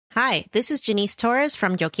Hi, this is Janice Torres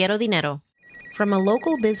from Yo Quiero Dinero. From a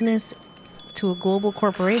local business to a global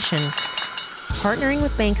corporation, partnering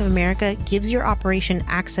with Bank of America gives your operation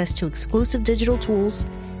access to exclusive digital tools,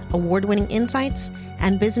 award-winning insights,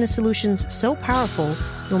 and business solutions so powerful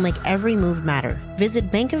you'll make every move matter.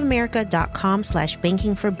 Visit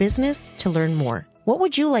bankofamerica.com/banking for business to learn more. What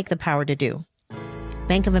would you like the power to do?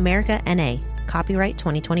 Bank of America, N.A., copyright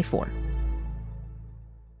 2024.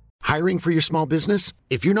 Hiring for your small business?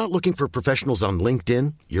 If you're not looking for professionals on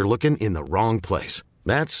LinkedIn, you're looking in the wrong place.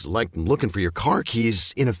 That's like looking for your car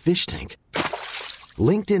keys in a fish tank.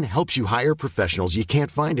 LinkedIn helps you hire professionals you can't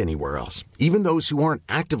find anywhere else, even those who aren't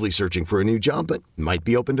actively searching for a new job but might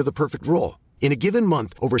be open to the perfect role. In a given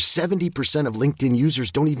month, over 70% of LinkedIn users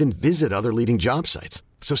don't even visit other leading job sites.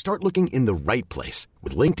 So start looking in the right place.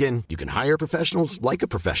 With LinkedIn, you can hire professionals like a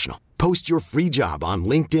professional. Post your free job on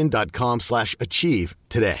linkedin.com/achieve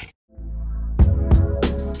today.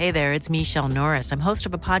 Hey there, it's Michelle Norris. I'm host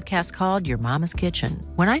of a podcast called Your Mama's Kitchen.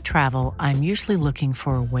 When I travel, I'm usually looking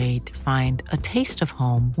for a way to find a taste of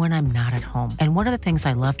home when I'm not at home. And one of the things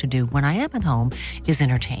I love to do when I am at home is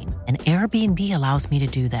entertain. And Airbnb allows me to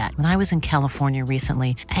do that. When I was in California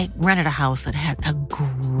recently, I rented a house that had a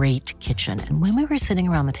great kitchen. And when we were sitting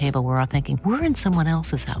around the table, we're all thinking, we're in someone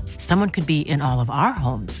else's house. Someone could be in all of our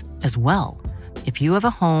homes as well. If you have a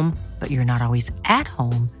home, but you're not always at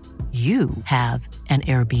home, you have an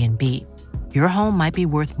Airbnb. Your home might be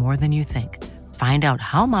worth more than you think. Find out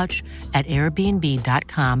how much at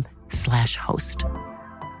airbnb.com/host.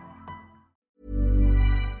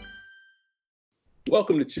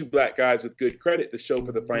 Welcome to Two Black Guys with Good Credit, the show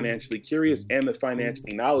for the financially curious and the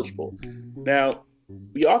financially knowledgeable. Now,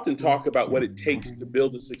 we often talk about what it takes to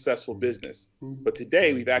build a successful business, but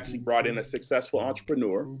today we've actually brought in a successful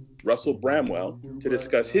entrepreneur, Russell Bramwell, to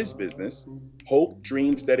discuss his business, Hope,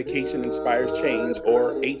 Dreams, Dedication, Inspires Change,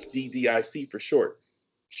 or HDDIC for short.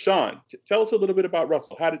 Sean, tell us a little bit about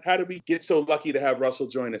Russell. How did we get so lucky to have Russell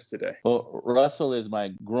join us today? Well, Russell is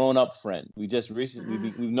my grown-up friend. We just recently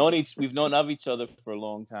we've known of each other for a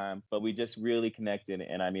long time, but we just really connected,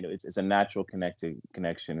 and I mean it's a natural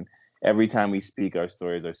connection. Every time we speak, our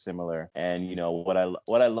stories are similar. And, you know, what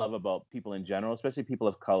I love about people in general, especially people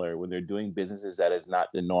of color, when they're doing businesses that is not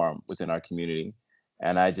the norm within our community.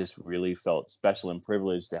 And I just really felt special and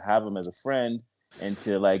privileged to have him as a friend and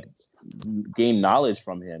to like gain knowledge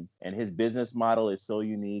from him. And his business model is so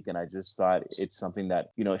unique. And I just thought it's something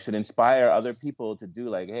that, you know, should inspire other people to do,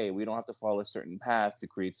 like, hey, we don't have to follow a certain path to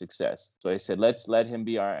create success. So I said, let's let him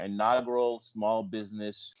be our inaugural small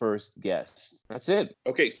business first guest. That's it.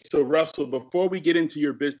 Okay, so Russell, before we get into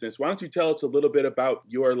your business, why don't you tell us a little bit about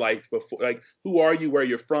your life before, like, who are you, where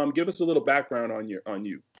you're from? Give us a little background on you.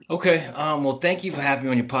 Okay. Well, thank you for having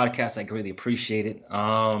me on your podcast. I really appreciate it.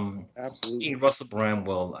 Absolutely. Russell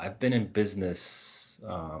Bramwell. I've been in business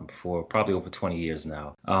for probably over 20 years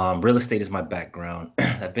now. Real estate is my background.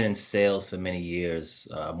 I've been in sales for many years,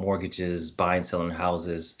 mortgages, buying, selling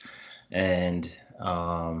houses, and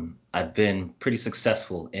I've been pretty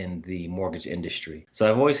successful in the mortgage industry. So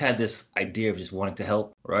I've always had this idea of just wanting to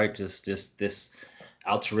help, right? Just this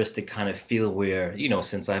altruistic kind of feel where, you know,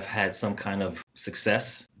 since I've had some kind of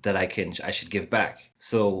success that I should give back.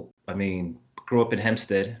 So, I mean, grew up in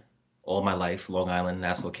Hempstead all my life, Long Island,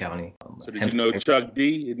 Nassau County. So did you know Chuck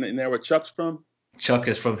D? Isn't that where Chuck's from? Chuck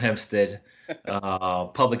is from Hempstead.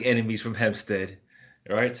 Public Enemies from Hempstead,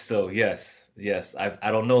 right? So yes,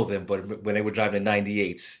 I don't know them, but when they were driving the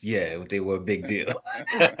 98s, yeah, they were a big deal.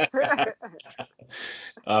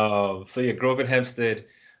 So yeah, grew up in Hempstead.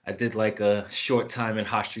 I did like a short time in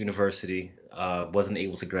Hofstra University. Wasn't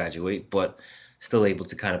able to graduate, but still able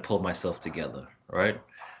to kind of pull myself together, right?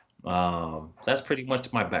 That's pretty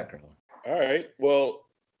much my background. All right. Well,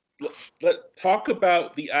 let's talk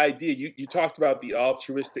about the idea. You talked about the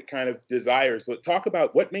altruistic kind of desires, but talk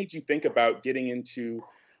about what made you think about getting into,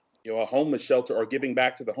 you know, a homeless shelter or giving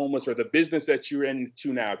back to the homeless, or the business that you're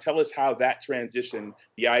into now. Tell us how that transitioned,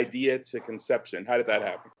 the idea to conception. How did that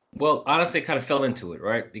happen? Well, honestly, I kind of fell into it,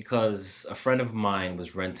 right? Because a friend of mine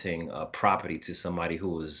was renting a property to somebody who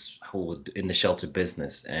was in the shelter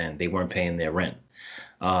business, and they weren't paying their rent.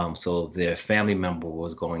 So their family member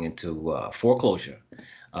was going into foreclosure.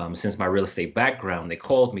 Since my real estate background, they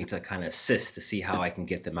called me to kind of assist to see how I can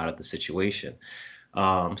get them out of the situation.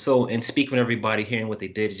 So in speaking with everybody, hearing what they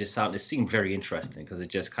did, it seemed very interesting, because it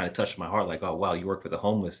just kind of touched my heart. Like, oh wow, you work with the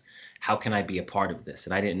homeless. How can I be a part of this?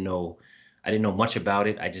 And I didn't know much about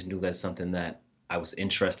it. I just knew that's something that I was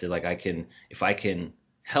interested. Like, if I can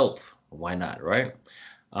help, why not, right?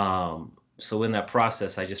 So in that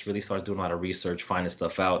process, I just really started doing a lot of research, finding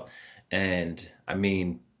stuff out. And I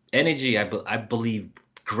mean, energy, I believe,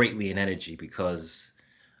 greatly in energy, because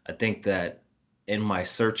I think that in my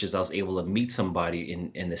searches I was able to meet somebody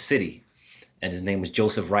in the city, and his name was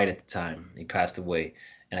Joseph Wright at the time. He passed away,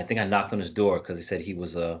 and I think I knocked on his door because he said he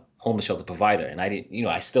was a homeless shelter provider, and I didn't,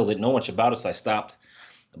 I still didn't know much about it, so I stopped.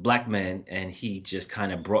 A black man, and he just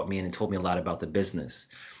kind of brought me in and told me a lot about the business.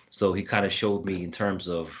 So he kind of showed me in terms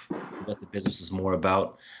of what the business is more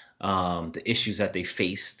about, the issues that they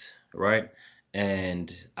faced, right?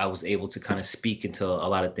 And I was able to kind of speak into a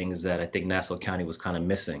lot of things that I think Nassau County was kind of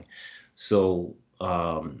missing. So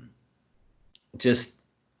just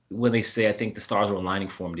when they say, I think the stars were aligning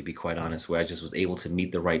for me, to be quite honest, where I just was able to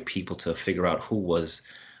meet the right people to figure out who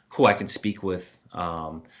I can speak with,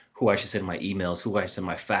 who I should send my emails, who I should send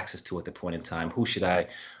my faxes to at the point in time,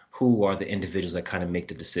 who are the individuals that kind of make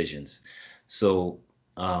the decisions. So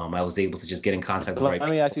I was able to just get in contact with the right people.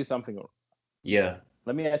 Let me ask you something. Yeah.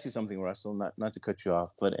 Let me ask you something, Russell, not to cut you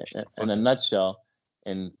off, but in a nutshell,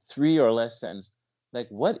 in 3 or less sentences, like,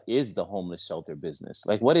 what is the homeless shelter business?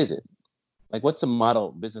 Like, what is it? Like, what's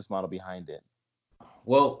the business model behind it?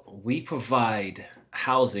 Well, we provide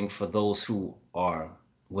housing for those who are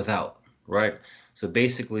without, right? So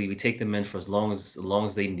basically, we take them in for as long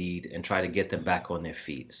as they need and try to get them back on their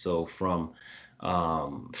feet. So from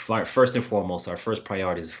first and foremost, our first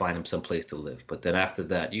priority is to find them some place to live. But then after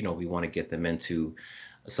that, we want to get them into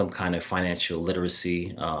some kind of financial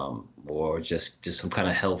literacy, or just some kind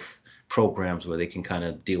of health programs where they can kind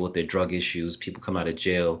of deal with their drug issues. People come out of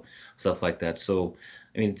jail, stuff like that. So,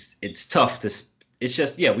 I mean, it's tough it's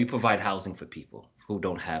just, we provide housing for people who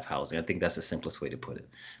don't have housing. I think that's the simplest way to put it,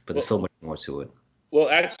 but there's so much more to it. Well,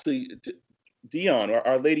 actually, Dion,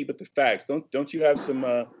 our lady with the facts, don't you have some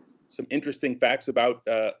interesting facts about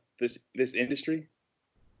this industry?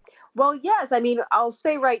 Well, yes. I mean, I'll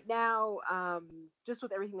say right now, just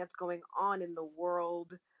with everything that's going on in the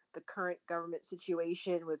world, the current government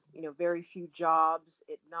situation with, very few jobs,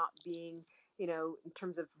 it not being, in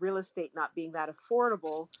terms of real estate not being that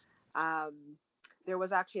affordable, there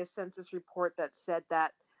was actually a census report that said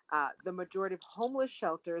that the majority of homeless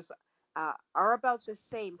shelters are about the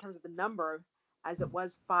same in terms of the number as it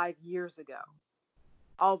was 5 years ago,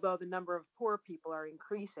 although the number of poor people are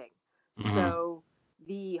increasing. Mm-hmm. So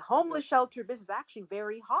the homeless shelter business is actually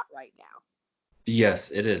very hot right now. Yes,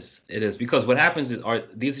 it is. It is, because what happens is, are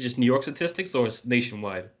these just New York statistics or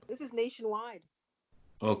nationwide? This is nationwide.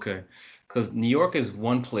 Okay, because New York is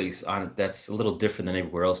one place that's a little different than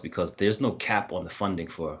everywhere else, because there's no cap on the funding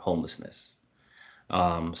for homelessness.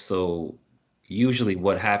 So usually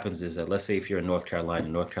what happens is that, let's say if you're in North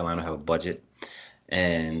Carolina have a budget,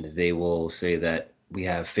 and they will say that we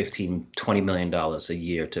have $15-20 million a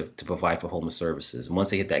year to provide for homeless services. And once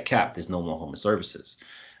they hit that cap, there's no more homeless services.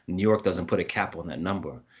 New York doesn't put a cap on that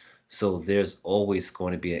number. So there's always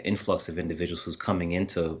going to be an influx of individuals who's coming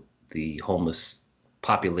into the homeless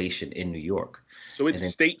population in New York. So it's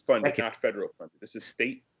state funded, not federal funded. This is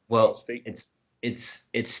state. Well, it's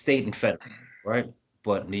state and federal, right?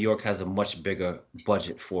 But New York has a much bigger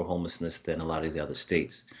budget for homelessness than a lot of the other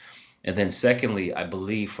states. And then secondly, I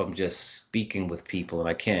believe from just speaking with people, and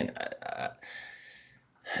I can't,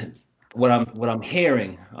 what I'm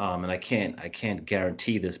hearing, and I can't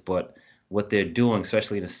guarantee this, but what they're doing,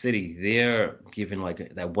 especially in the city, they're giving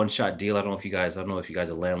like that one-shot deal. I don't know if you guys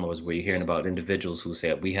are landlords, where you're hearing about individuals who say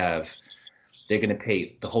they're going to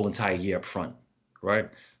pay the whole entire year up front, right?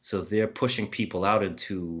 So they're pushing people out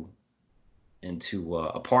into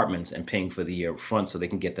apartments and paying for the year up front so they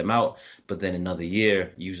can get them out. But then another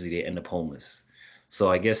year, usually they end up homeless. So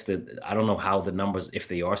I guess that I don't know how the numbers, if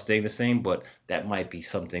they are staying the same, but that might be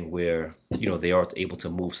something where, they are able to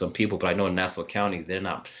move some people. But I know in Nassau County, they're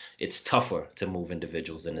not. It's tougher to move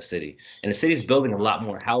individuals in the city. And the city is building a lot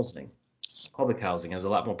more housing. Public housing has a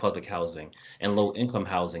lot more public housing and low income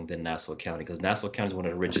housing than Nassau County, because Nassau County is one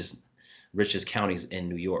of the richest counties in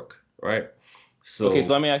New York, right? So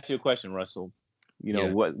let me ask you a question, Russell.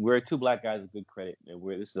 We're two black guys with good credit.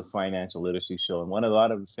 This is a financial literacy show, and a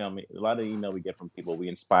lot of email we get from people, we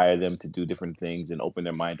inspire them to do different things and open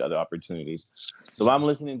their mind to other opportunities. So I'm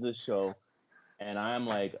listening to the show, and I'm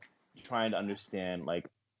like trying to understand like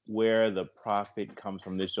where the profit comes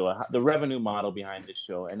from this show, the revenue model behind this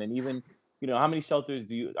show, and then even how many shelters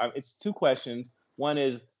do you? It's two questions. One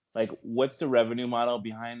is like, what's the revenue model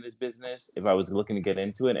behind this business? If I was looking to get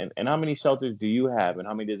into it, and how many shelters do you have, and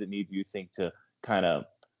how many does it need, do you think, to kind of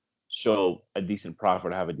show a decent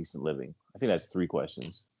profit or have a decent living? I think that's three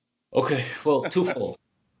questions. Okay, well, twofold.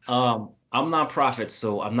 I'm nonprofit,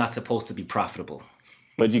 so I'm not supposed to be profitable.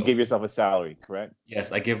 But you give yourself a salary, correct?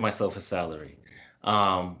 Yes, I give myself a salary.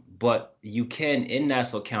 But you can in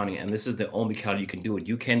Nassau County, and this is the only county you can do it.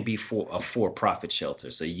 You can be for a for-profit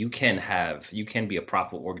shelter, so you can be a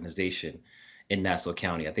profit organization in Nassau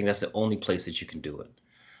County. I think that's the only place that you can do it.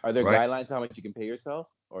 Are there Right. guidelines how much you can pay yourself,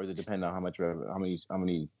 or does it depend on how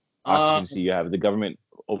many occupancy you have? Does the government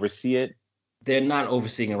oversee it? They're not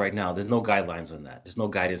overseeing it right now. There's no guidelines on that. There's no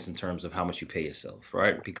guidance in terms of how much you pay yourself,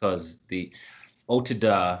 right? Because the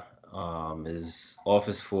OTDA is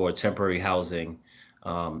Office for Temporary Housing.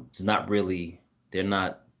 It's not really. They're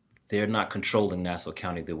not controlling Nassau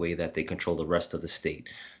County the way that they control the rest of the state.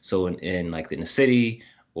 So in the city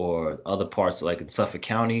or other parts like in Suffolk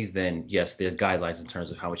County, then yes, there's guidelines in terms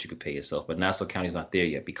of how much you can pay yourself. But Nassau County is not there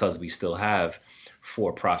yet because we still have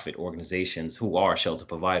for-profit organizations who are shelter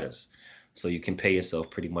providers. So you can pay yourself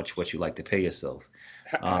pretty much what you like to pay yourself.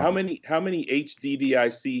 How many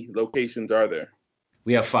HDDIC locations are there?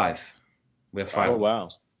 We have 5. We have 5. Oh wow!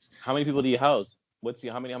 How many people do you house?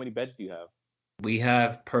 How many beds do you have? We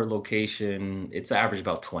have per location, it's average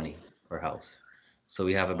about 20 per house. So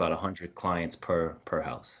we have about 100 clients per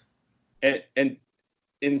house. And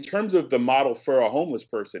in terms of the model for a homeless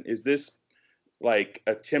person, is this like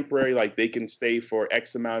a temporary, like they can stay for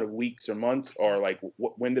X amount of weeks or months, or like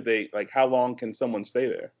when do they, like how long can someone stay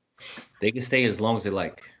there? They can stay as long as they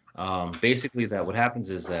like. Basically, what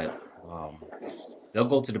happens is that they'll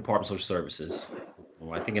go to Department of Social Services.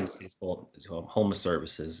 I think it's called Homeless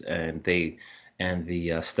Services, and the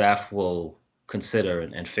staff will consider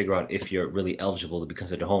and figure out if you're really eligible to be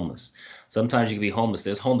considered homeless. Sometimes you can be homeless.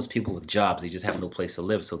 There's homeless people with jobs. They just have no place to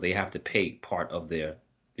live, so they have to pay part of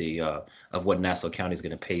of what Nassau County is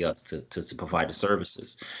going to pay us to provide the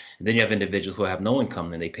services. And then you have individuals who have no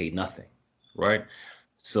income and they pay nothing, right?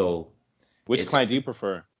 So which client do you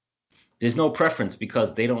prefer? There's no preference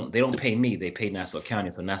because they don't pay me. They pay Nassau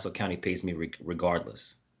County. So Nassau County pays me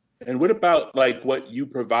regardless. And what about like what you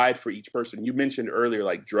provide for each person? You mentioned earlier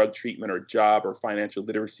like drug treatment or job or financial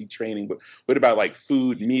literacy training, but what about like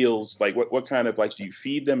food, meals? Like what kind of, like, do you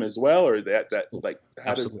feed them as well, or that like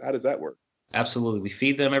how does that work? Absolutely. We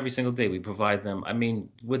feed them every single day. We provide them,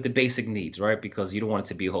 with the basic needs, right? Because you don't want it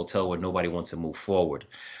to be a hotel where nobody wants to move forward.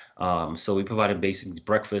 So we provide them basic needs,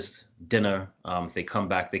 breakfast, dinner. If they come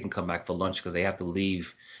back, they can come back for lunch because they have to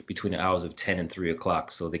leave between the hours of 10 and 3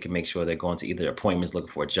 o'clock. So they can make sure they're going to either appointments,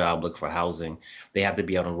 looking for a job, looking for housing. They have to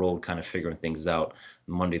be on the road kind of figuring things out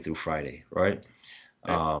Monday through Friday, right?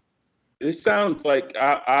 It sounds like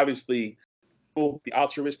obviously the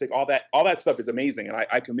altruistic, all that stuff is amazing, and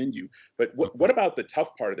I commend you. But what about the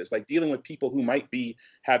tough part of this, like dealing with people who might be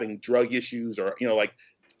having drug issues or like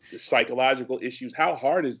psychological issues? How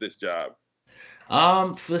hard is this job?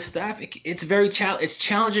 For the staff, it's very it's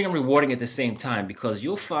challenging and rewarding at the same time, because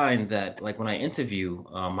you'll find that, like, when I interview,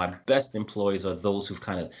 my best employees are those who've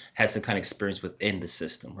kind of had some kind of experience within the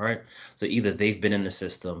system, right? So either they've been in the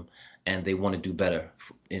system and they want to do better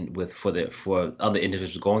for other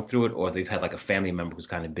individuals going through it, or they've had like a family member who's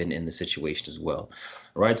kind of been in the situation as well,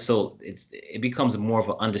 right? So it becomes more of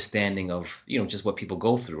an understanding of just what people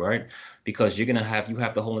go through, right? Because you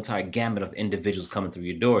have the whole entire gamut of individuals coming through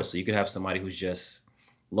your door. So you could have somebody who's just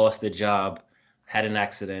lost their job, had an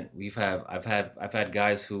accident. I've had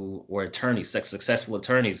guys who were attorneys, successful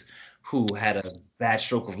attorneys, who had a bad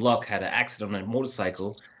stroke of luck, had an accident on a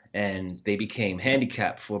motorcycle, and they became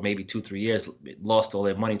handicapped for maybe 2-3 years, lost all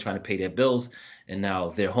their money trying to pay their bills, and now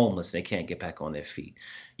they're homeless. They can't get back on their feet.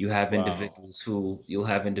 You have individuals you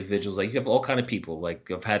have all kind of people.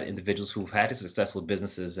 Like, I've had individuals who've had successful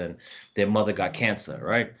businesses and their mother got cancer,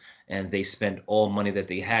 right? And they spent all money that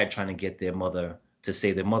they had trying to get their mother, to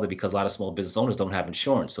save their mother, because a lot of small business owners don't have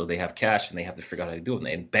insurance. So they have cash and they have to figure out how to do it. And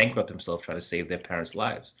they bankrupt themselves trying to save their parents'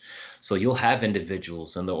 lives. So you'll have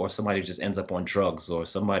individuals, or somebody who just ends up on drugs, or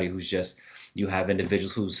somebody you have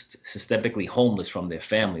individuals who's systemically homeless from their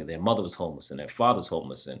family. Their mother was homeless and their father's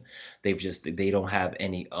homeless, and they don't have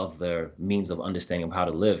any other means of understanding of how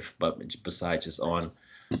to live, but besides just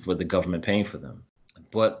for the government paying for them.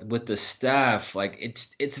 But with the staff, like,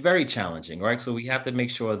 it's very challenging, right? So we have to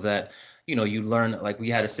make sure that you learn. Like, we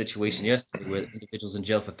had a situation yesterday where individuals in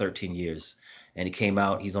jail for 13 years, and he came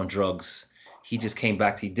out, he's on drugs. He just came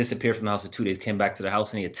back, he disappeared from the house for 2 days, came back to the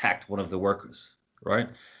house, and he attacked one of the workers, right?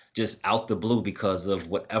 Just out the blue because of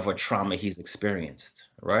whatever trauma he's experienced,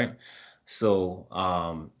 right? So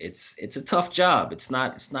it's a tough job. It's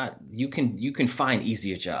not you can find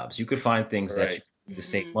easier jobs. You could find things that you can do the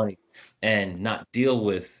same money and not deal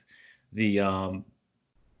with the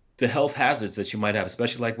health hazards that you might have,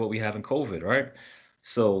 especially like what we have in COVID, right?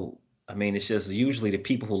 So, it's just usually the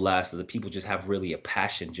people who last are the people just have really a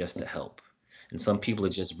passion just to help. And some people are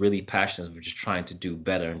just really passionate, just trying to do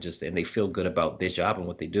better, and they feel good about their job and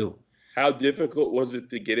what they do. How difficult was it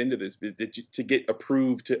to get into this? To get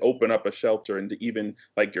approved to open up a shelter, and to even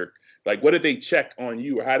what did they check on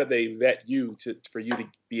you, or how did they vet you for you to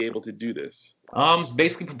be able to do this? It's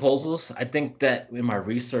basically proposals. I think that in my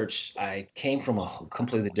research, I came from a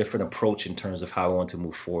completely different approach in terms of how I want to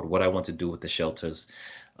move forward, what I want to do with the shelters,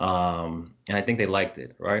 and I think they liked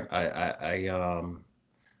it. Right?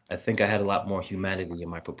 I think I had a lot more humanity in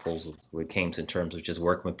my proposals when it came in terms of just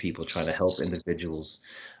working with people, trying to help individuals,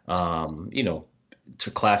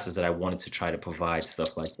 to classes that I wanted to try to provide,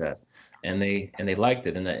 stuff like that. And they liked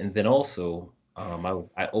it. And then also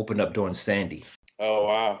I opened up during Sandy. Oh,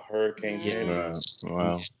 wow. Hurricane Sandy.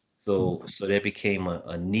 Wow. So there became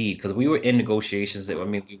a need, because we were in negotiations.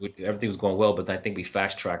 Everything was going well, but I think we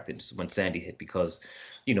fast tracked it when Sandy hit, because,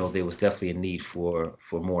 there was definitely a need for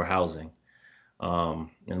more housing. And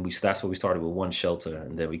that's where we started with one shelter,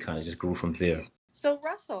 and then we kind of just grew from there. So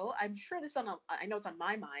Russell, I'm sure I know it's on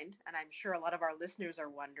my mind, and I'm sure a lot of our listeners are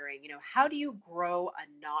wondering, how do you grow a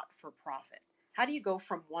not-for-profit? How do you go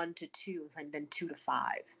from 1 to 2 and then 2 to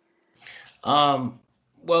 5?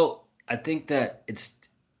 Well, I think that it's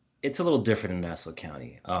a little different in Nassau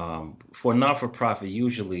County. For a not-for-profit,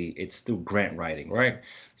 usually it's through grant writing, right?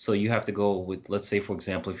 So you have to go with, let's say, for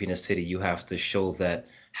example, if you're in a city, you have to show that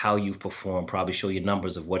how you've performed, probably show your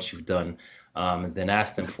numbers of what you've done, and then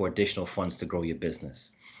ask them for additional funds to grow your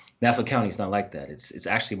business. Nassau County is not like that. It's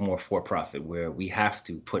actually more for-profit, where we have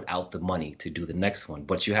to put out the money to do the next one,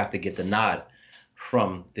 but you have to get the nod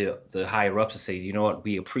from the higher ups to say, you know what,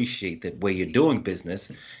 we appreciate the way you're doing business,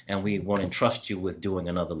 and we want to entrust you with doing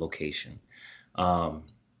another location.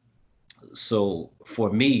 So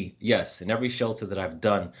for me, yes, in every shelter that I've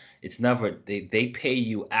done, it's never, they pay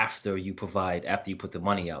you after you put the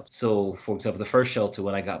money out. So for example, the first shelter,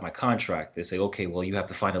 when I got my contract, they say, okay, well, you have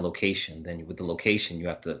to find a location. Then with the location, you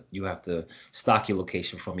have to stock your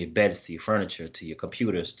location, from your beds to your furniture to your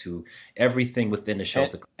computers to everything within the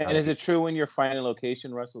shelter. And is it true when you're finding a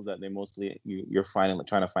location, Russell, that you're trying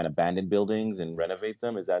to find abandoned buildings and renovate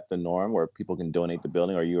them? Is that the norm, where people can donate the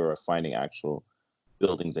building, or you are finding actual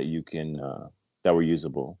buildings that you can that were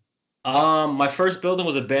usable? My first building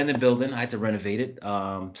was an abandoned building. I had to renovate it.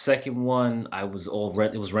 Second one, it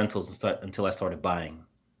was rentals until I started buying.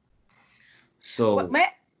 So may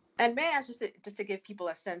I ask, just to give people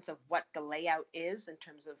a sense of what the layout is in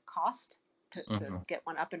terms of cost to get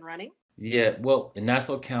one up and running? Yeah, well, in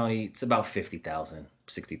Nassau County, it's about $50,000,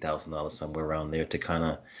 $60,000, somewhere around there, to kind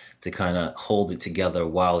of hold it together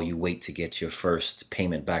while you wait to get your first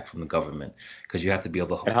payment back from the government, because you have to be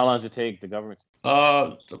able to. And how long does it take the government?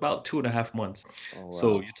 About 2.5 months. Oh, wow.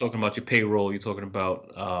 So you're talking about your payroll, you're talking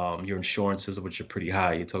about your insurances, which are pretty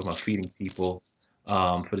high. You're talking about feeding people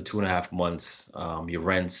for the 2.5 months, your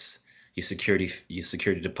rents, your security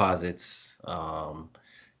deposits.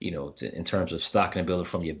 In terms of stocking and building,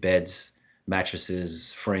 from your beds,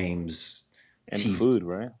 mattresses, frames, and TV. Food,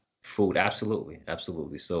 right? Food, absolutely.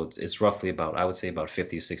 So it's roughly about, I would say, about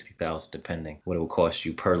 50 or 60,000, depending what it will cost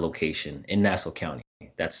you per location in Nassau County.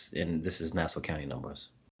 This is Nassau County numbers.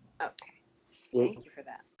 Okay, thank you for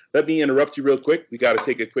that. Let me interrupt you real quick. We got to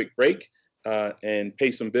take a quick break and pay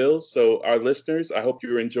some bills. So our listeners, I hope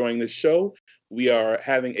you're enjoying this show. We are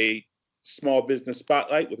having a Small Business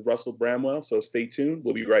Spotlight with Russell Bramwell, so stay tuned.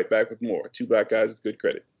 We'll be right back with more Two Black Guys with Good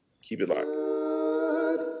Credit. Keep it locked.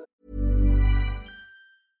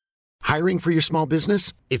 Hiring for your small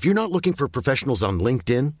business? If you're not looking for professionals on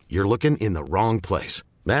LinkedIn, you're looking in the wrong place.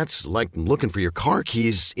 That's like looking for your car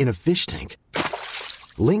keys in a fish tank.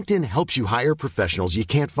 LinkedIn helps you hire professionals you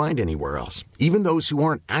can't find anywhere else, even those who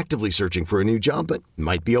aren't actively searching for a new job but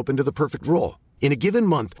might be open to the perfect role. In a given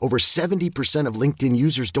month, over 70% of LinkedIn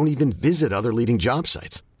users don't even visit other leading job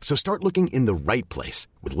sites. So start looking in the right place.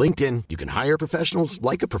 With LinkedIn, you can hire professionals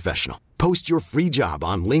like a professional. Post your free job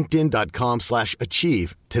on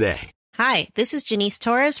linkedin.com/achieve today. Hi, this is Janice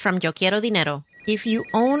Torres from Yo Quiero Dinero. If you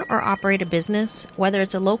own or operate a business, whether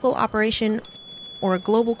it's a local operation or a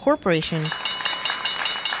global corporation,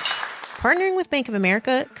 partnering with Bank of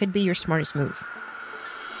America could be your smartest move.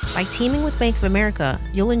 By teaming with Bank of America,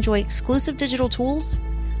 you'll enjoy exclusive digital tools,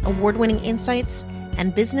 award-winning insights,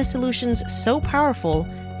 and business solutions so powerful,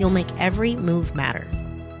 you'll make every move matter.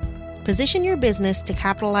 Position your business to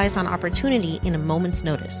capitalize on opportunity in a moment's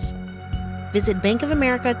notice. Visit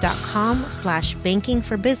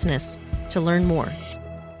bankofamerica.com/bankingforbusiness to learn more.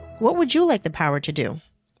 What would you like the power to do?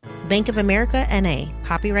 Bank of America, N.A.,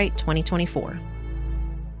 copyright 2024.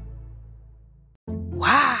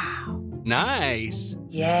 Wow. Nice.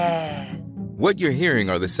 Yeah. What you're hearing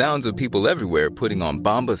are the sounds of people everywhere putting on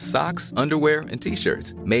Bombas socks, underwear, and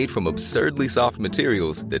T-shirts made from absurdly soft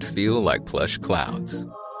materials that feel like plush clouds.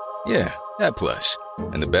 Yeah, that plush.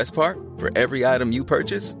 And the best part? For every item you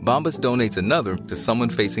purchase, Bombas donates another to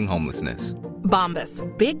someone facing homelessness. Bombas.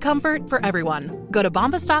 Big comfort for everyone. Go to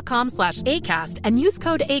bombas.com/ACAST and use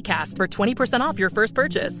code ACAST for 20% off your first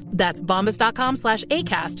purchase. That's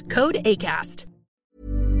bombas.com/ACAST. Code ACAST.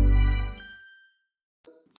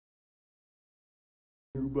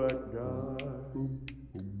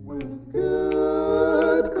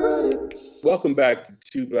 Welcome back to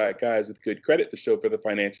Two Black Guys with Good Credit, the show for the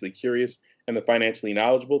financially curious and the financially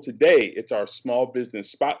knowledgeable. Today, it's our small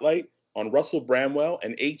business spotlight on Russell Bramwell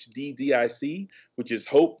and HDDIC, which is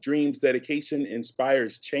Hope, Dreams, Dedication,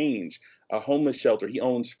 Inspires Change, a homeless shelter. He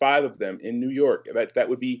owns 5 of them in New York. That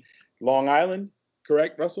would be Long Island,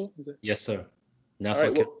 correct, Russell? Yes, sir. Now, all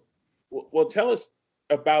right, well, tell us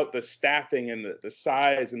about the staffing and the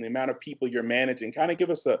size and the amount of people you're managing. Kind of give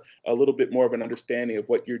us a little bit more of an understanding of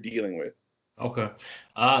what you're dealing with. Okay.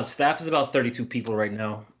 Staff is about 32 people right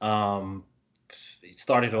now. It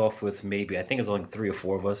started off with maybe, I think it's only 3 or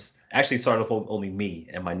 4 of us. Actually, it started off with only me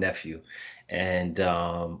and my nephew. And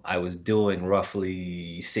I was doing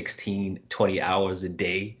roughly 16, 20 hours a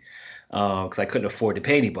day because I couldn't afford to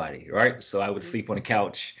pay anybody, right? So I would sleep on the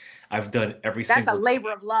couch. I've done every single... That's a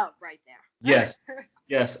labor of love right there. Yes.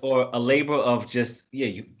 Yes. Or a labor of just,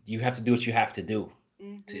 you have to do what you have to do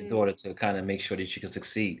in order to kind of make sure that you can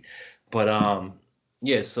succeed. But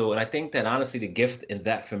so, and I think that honestly, the gift in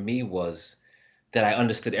that for me was that I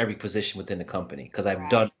understood every position within the company because I've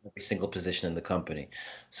done every single position in the company.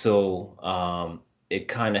 So it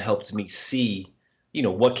kind of helped me see,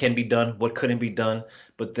 what can be done, what couldn't be done.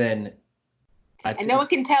 But then no one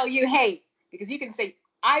can tell you, hey, because you can say,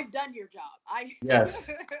 I've done your job.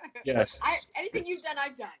 Yes. Anything you've done,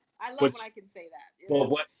 I've done. I love when I can say that.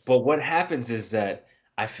 But what happens is that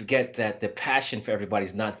I forget that the passion for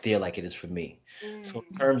everybody's not there like it is for me. So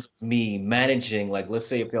in terms of me managing, like, let's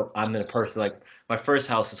say if I'm in a person, like my first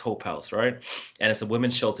house is Hope House, right? And it's a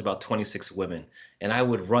women's shelter, about 26 women. And I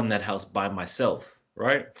would run that house by myself,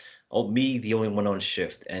 right? Me, the only one on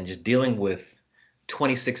shift, and just dealing with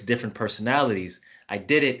 26 different personalities. I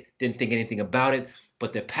did it, didn't think anything about it.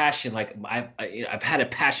 But the passion, like I've had a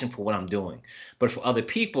passion for what I'm doing. But for other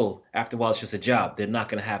people, after a while, it's just a job. They're not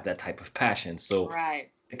going to have that type of passion. So I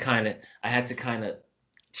had to kind of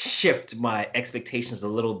shift my expectations a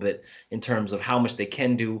little bit in terms of how much they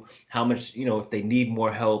can do, how much, if they need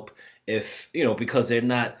more help, because they're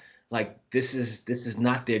not like, this is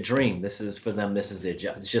not their dream. This is for them. This is their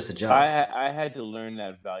job. It's just a job. I had to learn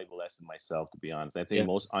that valuable lesson myself, to be honest. I think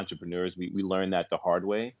most entrepreneurs, we learn that the hard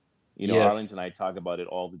way. Arlington and I talk about it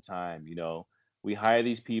all the time. We hire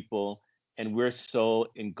these people and we're so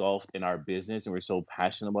engulfed in our business and we're so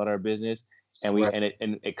passionate about our business. And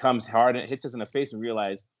it comes hard and it hits us in the face and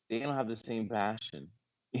realize they don't have the same passion.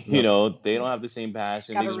 They don't have the same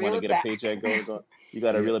passion. They just want to get a paycheck. Go. You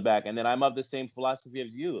got to reel it back. And then I'm of the same philosophy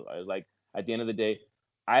as you. I was like, at the end of the day,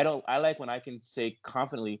 I like when I can say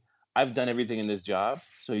confidently, I've done everything in this job,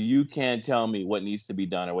 so you can't tell me what needs to be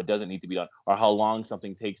done or what doesn't need to be done or how long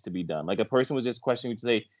something takes to be done. Like a person was just questioning me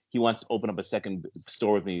today, he wants to open up a second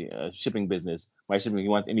store with me, a shipping business. And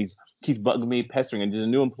he keeps bugging me, pestering. And there's a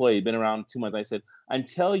new employee, been around 2 months. I said,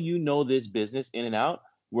 until you know this business in and out,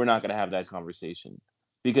 we're not going to have that conversation.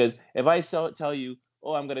 Because if I tell you,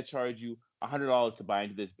 I'm going to charge you $100 to buy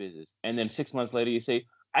into this business, and then 6 months later you say,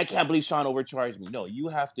 I can't believe Sean overcharged me. No, you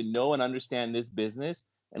have to know and understand this business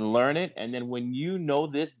and learn it. And then when you know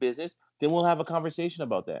this business, then we'll have a conversation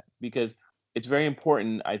about that, because it's very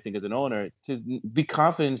important, I think, as an owner to be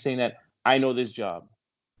confident in saying that I know this job,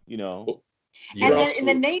 And in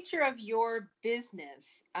the nature of your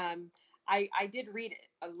business, I did read it.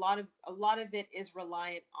 A lot of it is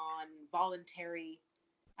reliant on voluntary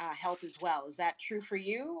help as well. Is that true for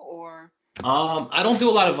you, or? I don't do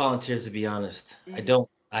a lot of volunteers, to be honest. I don't.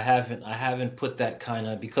 I haven't put that kind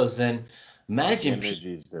of, because then managing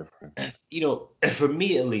energy is different. For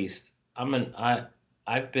me at least,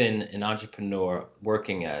 I've been an entrepreneur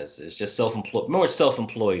working as just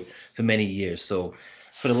self-employed for many years. So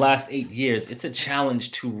for the last 8 years, it's a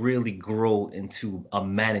challenge to really grow into a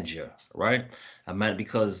manager, right?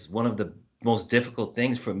 Because one of the most difficult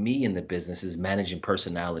things for me in the business is managing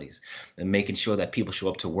personalities and making sure that people show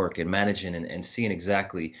up to work and managing and seeing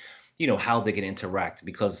exactly, how they can interact.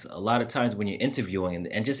 Because a lot of times when you're interviewing,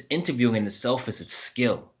 and just interviewing in itself is its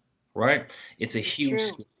skill, right? It's a huge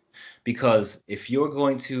skill. Because if you're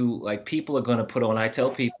going to, people are going to put on, I tell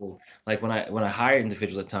people, when I hire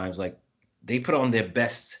individuals at times, they put on their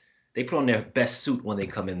best They put on their best suit when they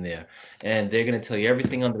come in there, and they're going to tell you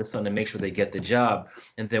everything under the sun to make sure they get the job.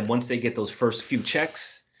 And then once they get those first few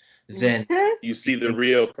checks, then you see the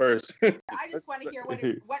real person. I just want to hear what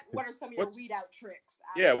are some of your weed out tricks?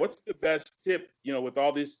 Yeah, what's the best tip, with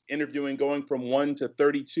all this interviewing going from 1 to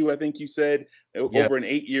 32, I think you said, over an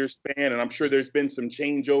 8-year span, and I'm sure there's been some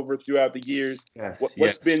changeover throughout the years. Yes, what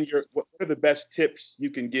are the best tips you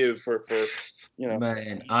can give for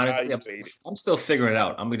Man, honestly, I'm still figuring it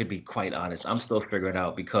out. I'm going to be quite honest. I'm still figuring it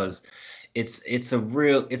out because it's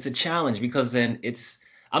a challenge, because then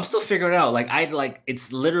I'm still figuring it out.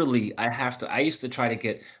 It's literally, I used to try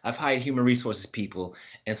to I've hired human resources people,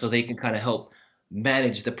 and so they can kind of help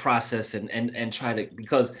manage the process and try to,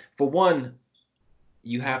 because for one,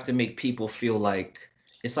 you have to make people feel like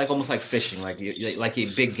it's like almost like fishing, like a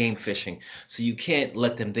big game fishing. So you can't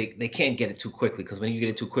let them, they can't get it too quickly, because when you get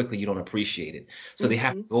it too quickly, you don't appreciate it. So they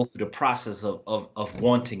have to go through the process of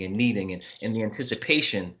wanting and needing and the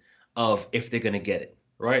anticipation of if they're going to get it.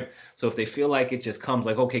 Right. So if they feel like it just comes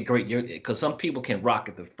like, okay, great. Because some people can rock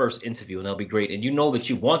at the first interview and they'll be great. And you know that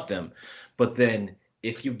you want them. But then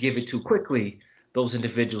if you give it too quickly, those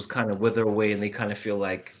individuals kind of wither away and they kind of feel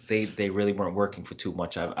like they really weren't working for too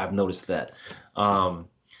much. I've noticed that.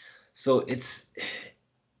 So it's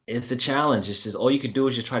a challenge. It's just all you can do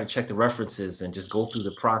is just try to check the references and just go through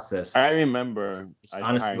the process. I remember. It's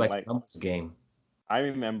honestly like a numbers game. I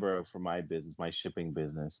remember for my business, my shipping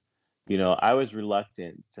business, I was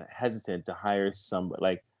hesitant to hire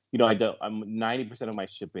somebody. I'm 90% of my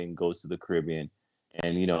shipping goes to the Caribbean,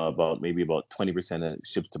 and about 20% of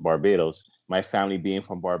ships to Barbados. My family being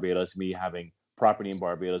from Barbados, me having property in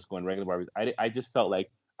Barbados, going regular Barbados, I just felt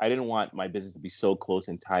like I didn't want my business to be so close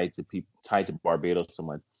and tied to Barbados so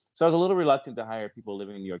much. So I was a little reluctant to hire people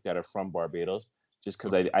living in New York that are from Barbados, just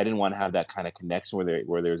because I didn't want to have that kind of connection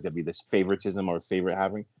where there's going to be this favoritism or favorite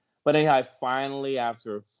having. But anyhow, I finally,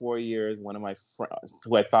 after 4 years, one of my friends,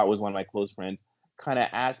 who I thought was one of my close friends, kind of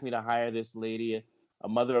asked me to hire this lady, a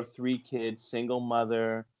mother of 3 kids, single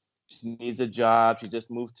mother. She needs a job. She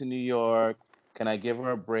just moved to New York. Can I give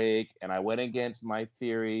her a break? And I went against my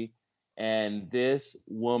theory. And this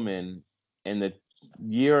woman, in the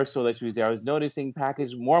year or so that she was there, I was noticing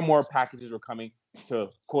more and more packages were coming to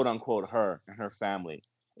quote unquote her and her family.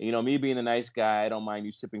 Me being a nice guy, I don't mind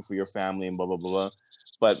you shipping for your family and blah, blah, blah, blah.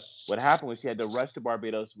 But what happened was she had to rush to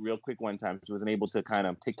Barbados real quick one time. She wasn't able to kind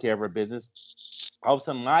of take care of her business. All of a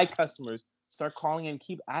sudden, my customers start calling and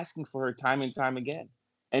keep asking for her time and time again.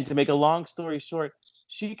 And to make a long story short,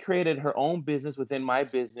 she created her own business within my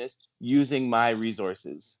business using my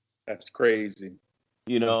resources. That's crazy.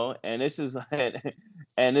 And this was,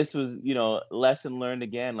 lesson learned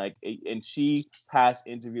again. And she passed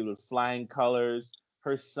interviews with flying colors.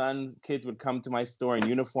 Her son's kids would come to my store in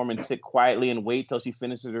uniform and sit quietly and wait till she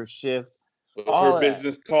finishes her shift.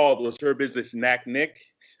 Was her business Knack Nick?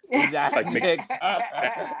 Exactly.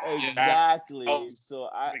 Exactly. So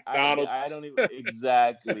I don't even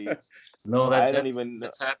exactly. No,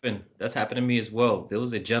 that's happened. That's happened to me as well. There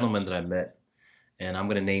was a gentleman that I met, and I'm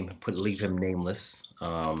gonna leave him nameless.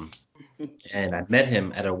 And I met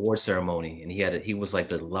him at an award ceremony, and he was like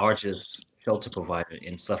the largest shelter provider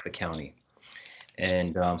in Suffolk County.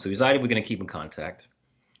 And so we decided we're going to keep in contact.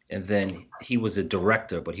 And then he was a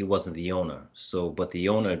director, but he wasn't the owner. But the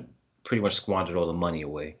owner pretty much squandered all the money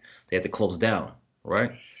away. They had to close down,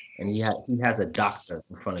 right? And he has a doctor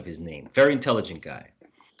in front of his name. Very intelligent guy,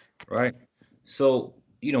 right? So,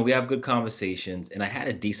 we have good conversations, and I had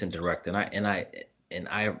a decent director,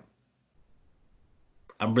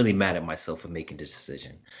 I'm really mad at myself for making this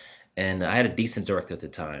decision. And I had a decent director at the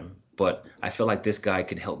time, but I feel like this guy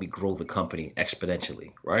could help me grow the company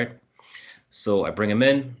exponentially, right? So I bring him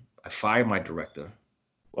in, I fire my director.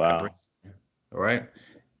 Wow. All right.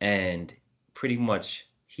 And pretty much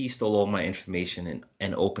he stole all my information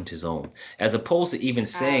and opened his own. It wasn't even a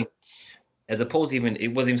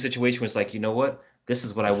situation where it's like, you know what? This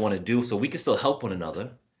is what I want to do. So we can still help one another.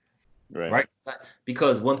 Right.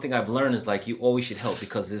 Because one thing I've learned is you always should help,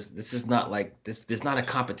 because this is not there's not a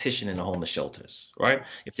competition in the homeless shelters, right?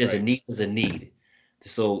 If there's a need, there's a need.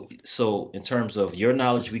 So in terms of your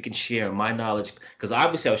knowledge, we can share my knowledge, because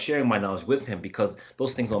obviously I was sharing my knowledge with him because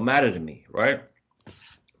those things don't matter to me, right?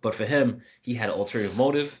 But for him, he had an ulterior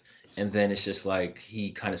motive, and then it's just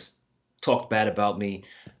he kind of talked bad about me.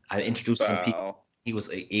 I introduced some people. He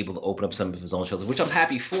was able to open up some of his own shelters, which I'm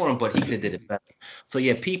happy for him, but he could have did it better. So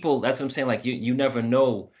yeah, people, that's what I'm saying. You never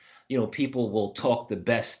know, people will talk the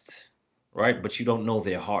best, right? But you don't know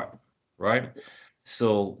their heart, right?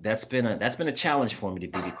 So that's been a challenge for me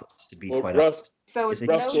to be Well, quite Russ, honest. So it's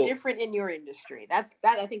Russell, no different in your industry. I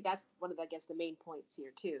think that's one of the, I guess, the main points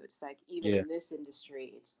here too. It's like even Yeah, in this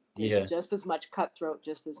industry, there's yeah, just as much cutthroat,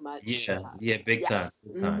 just as much. yeah, big Yeah. time,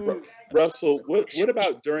 big time. Russell, what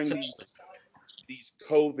about during these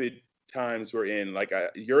COVID times we're in? Like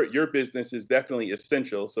your business is definitely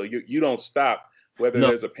essential, so you don't stop whether No,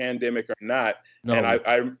 there's a pandemic or not. And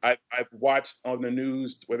no, I've watched on the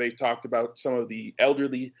news where they talked about some of the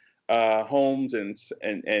elderly homes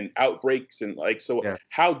and outbreaks and like so. yeah.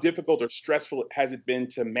 How difficult or stressful has it been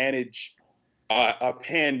to manage a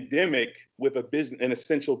pandemic with an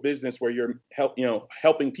essential business where you're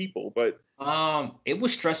helping people? But It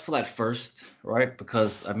was stressful at first, right?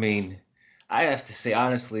 Because I mean, I have to say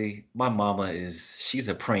honestly, my mama she's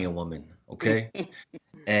a praying woman, okay?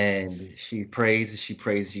 And she prays, she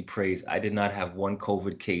prays, she prays. I did not have one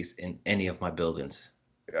COVID case in any of my buildings.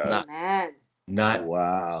 Not, Amen. not,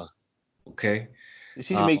 Wow. okay. Did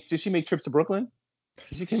she Um, make trips to Brooklyn?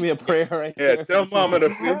 Did she give me a prayer right yeah, there? tell Mama to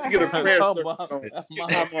get a prayer Tell service.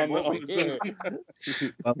 Mom over here.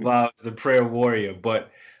 my mom is a prayer warrior,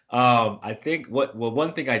 but I think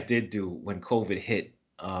one thing I did do when COVID hit,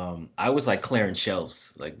 I was like clearing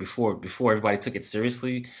shelves. Like before everybody took it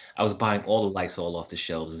seriously, I was buying all the Lysol off the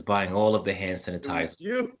shelves, was buying all of the hand sanitizer,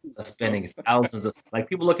 You. spending thousands of like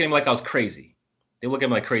people looking at me like I was crazy. They look at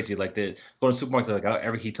me like crazy, like they go to the supermarket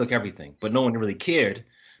like he took everything, but no one really cared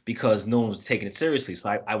because no one was taking it seriously.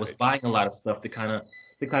 So I was buying a lot of stuff to kind of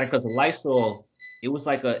because the Lysol, it's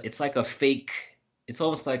like a fake. It's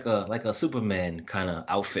almost like a Superman kind of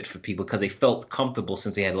outfit for people because they felt comfortable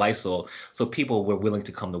since they had Lysol, so people were willing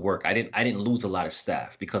to come to work. I didn't lose a lot of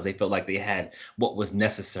staff because they felt like they had what was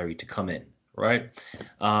necessary to come in, right?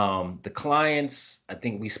 The clients, I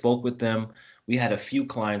think we spoke with them. We had a few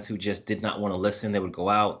clients who just did not want to listen. They would go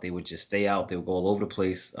out, they would just stay out, they would go all over the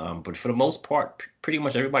place. But for the most part, pretty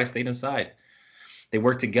much everybody stayed inside. They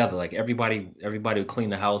worked together. Like everybody would clean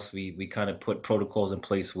the house. We kind of put protocols in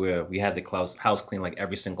place where we had the house clean like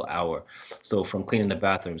every single hour. So from cleaning the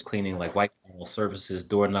bathrooms, cleaning like white surfaces,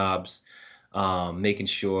 doorknobs, making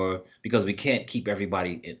sure, because we can't keep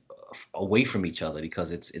everybody away from each other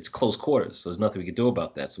because it's close quarters. So there's nothing we could do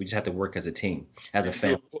about that. So we just have to work as a team, as a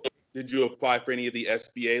family. Did you apply for any of the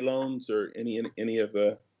SBA loans or any of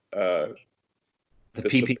the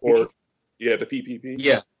PPP? support? Yeah, the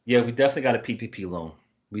PPP. Yeah, we definitely got a PPP loan.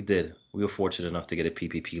 We did. We were fortunate enough to get a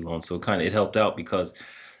PPP loan, so it helped out because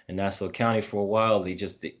in Nassau County for a while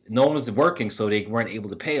no one was working, so they weren't able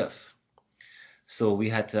to pay us. So I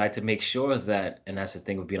had to make sure that, and that's the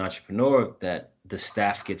thing with being an entrepreneur, that the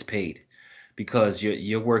staff gets paid, because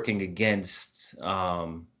you're working against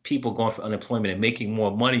people going for unemployment and making more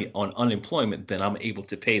money on unemployment than I'm able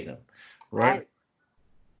to pay them, right?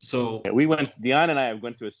 So Yeah, Dion and I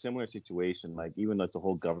went through a similar situation, like even like the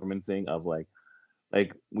whole government thing of like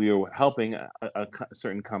we were helping a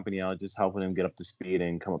certain company out, just helping them get up to speed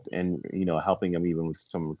and come up and helping them even with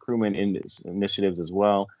some recruitment initiatives as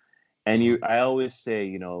well. And I always say,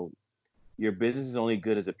 your business is only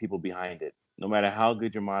good as the people behind it. No matter how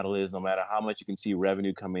good your model is, no matter how much you can see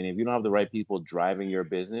revenue coming in, if you don't have the right people driving your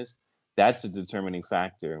business, that's the determining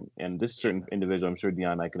factor. And this certain individual, I'm sure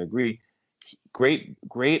Dion and I can agree, great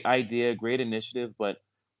idea, great initiative, but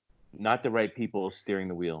not the right people steering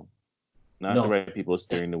the wheel. The right people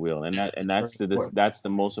steering the wheel, and that's the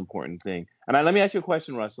most important thing. And let me ask you a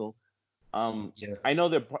question, Russell. I know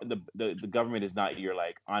that the government is not your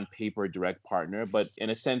like on paper direct partner, but in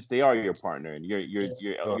a sense they are your partner, and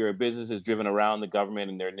your business is driven around the government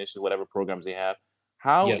and their initiative, whatever programs they have.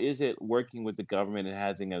 How is it working with the government and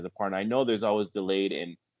having as a partner? I know there's always delayed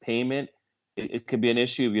in payment. It could be an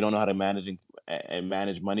issue if you don't know how to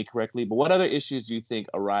manage money correctly. But what other issues do you think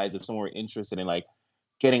arise if someone were interested in like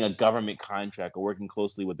getting a government contract or working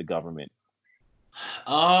closely with the government?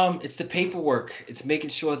 It's the paperwork. It's making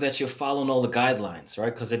sure that you're following all the guidelines,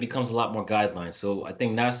 right? Because it becomes a lot more guidelines. So I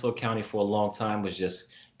think Nassau County for a long time was just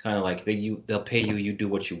kind of like they'll pay you, you do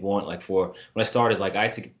what you want. Like when I started, like I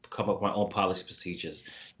had to come up with my own policy procedures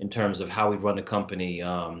in terms of how we run the company,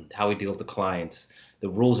 how we deal with the clients, the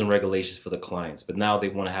rules and regulations for the clients. But now they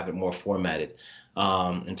want to have it more formatted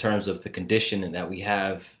in terms of the condition that we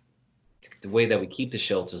have, the way that we keep the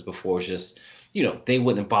shelters. Before was just, they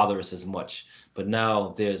wouldn't bother us as much. But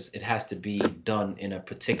now it has to be done in a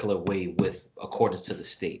particular way with accordance to the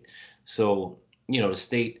state. So,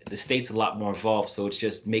 the state's a lot more involved. So it's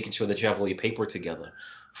just making sure that you have all your paperwork together,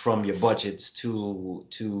 from your budgets to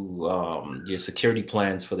your security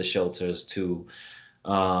plans for the shelters to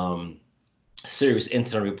serious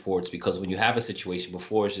incident reports, because when you have a situation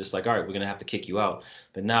before, it's just like, all right, we're gonna have to kick you out.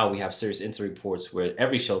 But now we have serious incident reports where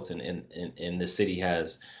every shelter in the city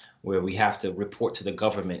has, where we have to report to the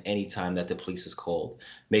government anytime that the police is called,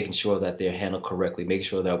 making sure that they're handled correctly, making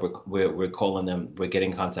sure that we're calling them, we're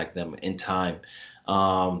getting in contact with them in time.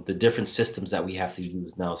 The different systems that we have to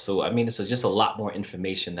use now. So I mean, it's just a lot more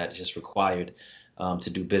information that is just required to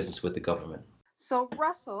do business with the government. So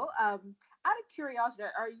Russell, out of curiosity,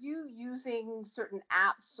 are you using certain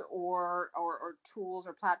apps or tools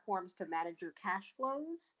or platforms to manage your cash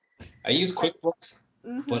flows? I use QuickBooks,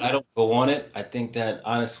 but I don't go on it. I think that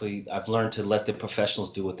honestly, I've learned to let the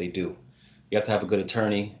professionals do what they do. You have to have a good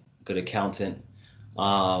attorney, good accountant,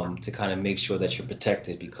 to kind of make sure that you're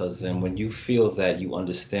protected, because then when you feel that you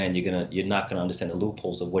understand, you're not gonna understand the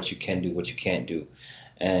loopholes of what you can do, what you can't do.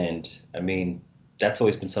 And I mean, that's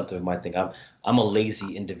always been something of my thing. I'm a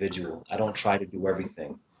lazy individual. I don't try to do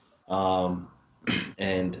everything.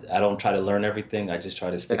 And I don't try to learn everything. I just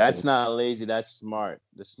try to stick. That's not lazy. That's smart.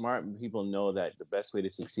 The smart people know that the best way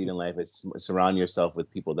to succeed in life is surround yourself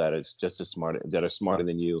with people that are just as smart, that are smarter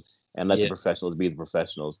than you, and let the professionals be the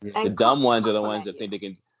professionals. The dumb ones are the ones that think they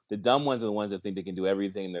can. The dumb ones are the ones that think they can do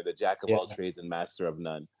everything. They're the jack of all trades and master of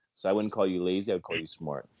none. So I wouldn't call you lazy. I would call you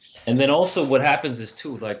smart. And then also what happens is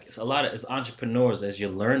too, like a lot of as entrepreneurs, as you're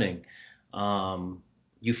learning,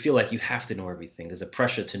 you feel like you have to know everything. There's a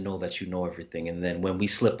pressure to know that you know everything. And then when we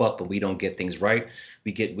slip up and we don't get things right,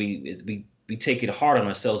 we take it hard on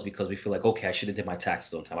ourselves, because we feel like, okay, I should have did my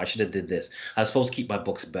taxes on time. I should have did this. I was supposed to keep my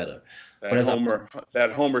books better.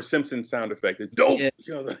 That Homer Simpson sound effect. Dope. Yeah.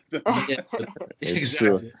 It's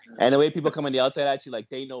true. And the way people come on the outside at you, like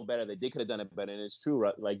they know better, that they could have done it better. And it's true,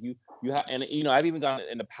 right? Like you have, and I've even gotten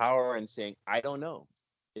in the power and saying, I don't know.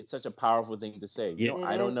 It's such a powerful thing to say.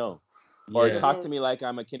 I don't know. Or talk to me like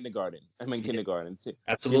I'm in kindergarten. I'm in kindergarten too.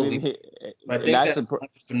 Absolutely. I think that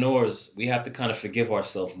entrepreneurs, we have to kind of forgive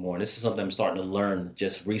ourselves more. And this is something I'm starting to learn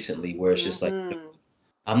just recently, where it's just like,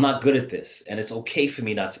 I'm not good at this, and it's okay for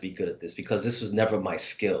me not to be good at this, because this was never my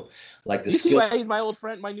skill. Like the skill. See why he's my old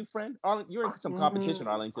friend, my new friend. Arlington, you're in some competition,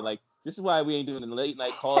 Arlington. Like this is why we ain't doing the late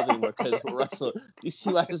night calls anymore. Because Russell, you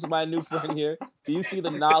see why this is my new friend here? Do you see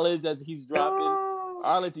the knowledge that he's dropping?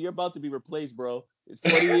 Arlington, you're about to be replaced, bro. It's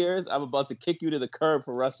 40 years. I'm about to kick you to the curb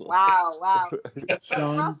for Russell. Wow.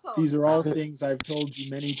 Sean, these are all things I've told you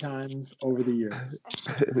many times over the years.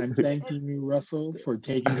 I'm thanking you, Russell, for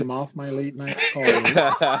taking them off my late night calls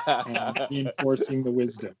and reinforcing the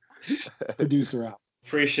wisdom. Producer out.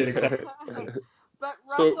 Appreciate it. But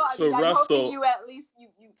Russell, so I'm Russell, hoping you at least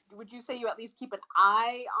would you say you at least keep an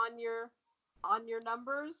eye on your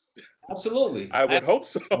numbers? Absolutely. I would hope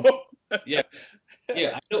so.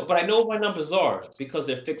 Yeah, I know, but I know what my numbers are, because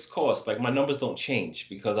they're fixed costs. Like my numbers don't change,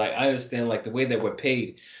 because I understand like the way that we're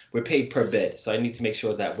paid per bed. So I need to make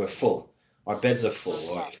sure that we're full. Our beds are full.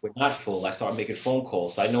 Or if we're not full, I start making phone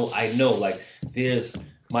calls. So I know like there's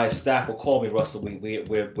my staff will call me, Russell,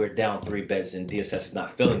 we're down 3 beds and DSS is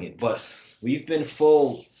not filling it. But we've been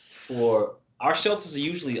full for our shelters are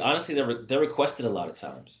usually, honestly, they're requested a lot of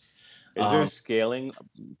times. Is there a scaling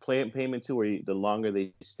payment too, where the longer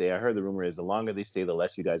they stay? I heard the rumor is the longer they stay, the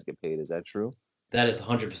less you guys get paid. Is that true? That is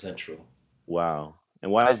 100% true. Wow.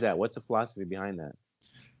 And why is that? What's the philosophy behind that?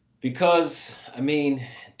 Because I mean,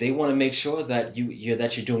 they want to make sure that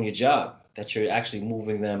you're doing your job, that you're actually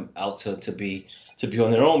moving them out to be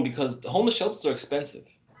on their own, because the homeless shelters are expensive.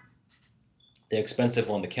 They're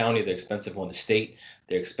expensive on the county, they're expensive on the state,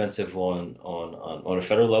 they're expensive on a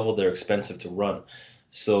federal level, they're expensive to run.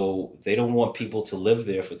 So they don't want people to live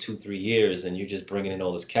there for 2-3 years and you're just bringing in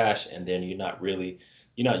all this cash, and then you're not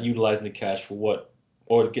utilizing the cash for what,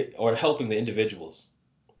 or helping the individuals.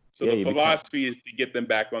 So the philosophy is to get them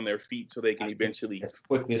back on their feet so they can eventually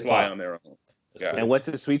fly on their own. Yeah. And what's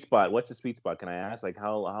the sweet spot? Can I ask? Like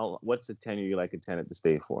what's the tenure you like a tenant to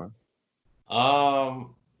stay for?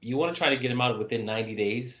 You want to try to get them out within 90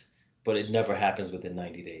 days, but it never happens within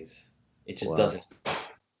 90 days. It just doesn't.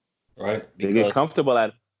 Right? Because they get comfortable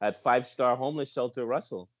at 5-star homeless shelter,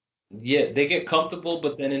 Russell. Yeah, they get comfortable,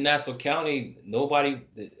 but then in Nassau County, look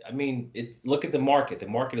at the market. The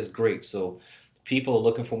market is great. So people are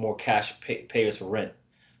looking for more cash payers for rent.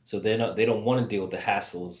 So they don't want to deal with the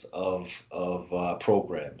hassles of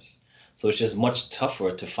programs. So it's just much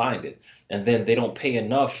tougher to find it. And then they don't pay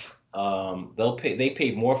enough. They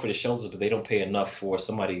pay more for the shelters, but they don't pay enough for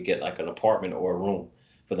somebody to get like an apartment or a room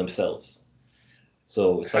for themselves.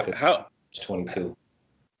 So it's like a 22.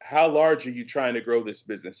 How large are you trying to grow this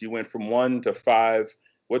business? You went from 1 to 5.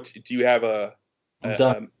 Do you have I'm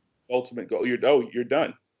done. Ultimate goal? You're done.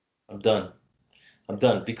 I'm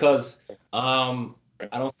done because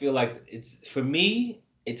I don't feel like it's, for me,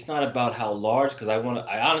 it's not about how large, because I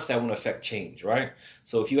honestly want to affect change, right?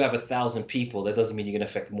 So if you have 1,000 people, that doesn't mean you're going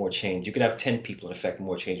to affect more change. You could have 10 people and affect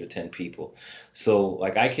more change with 10 people. So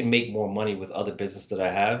like I can make more money with other business that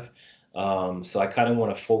I have. So I kind of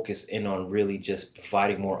want to focus in on really just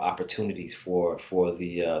providing more opportunities for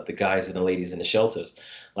the guys and the ladies in the shelters.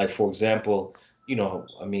 Like, for example,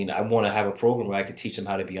 I mean, I want to have a program where I can teach them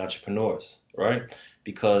how to be entrepreneurs, right?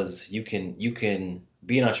 Because you can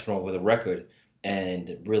be an entrepreneur with a record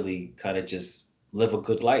and really kind of just live a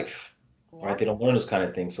good life, right? They don't learn those kind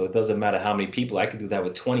of things. So it doesn't matter how many people. I could do that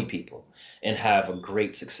with 20 people and have a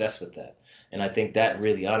great success with that. And I think that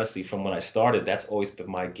really, honestly, from when I started, that's always been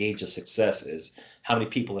my gauge of success, is how many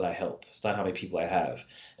people that I help. It's not how many people I have,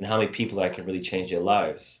 and how many people I can really change their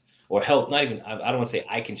lives or help. Not even, I don't want to say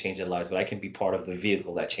I can change their lives, but I can be part of the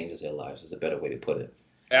vehicle that changes their lives, is a better way to put it.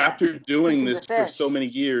 After doing this for so many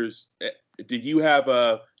years, did you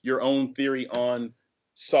have your own theory on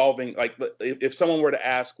solving, like, if someone were to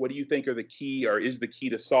ask, what do you think are the key, or is the key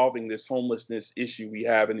to solving this homelessness issue we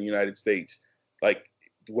have in the United States? Like,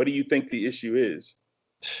 what do you think the issue is?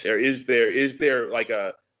 Or is there like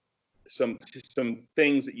some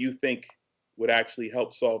things that you think would actually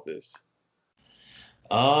help solve this?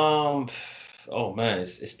 Oh man,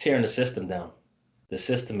 it's tearing the system down. The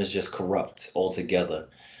system is just corrupt altogether.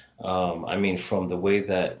 I mean, from the way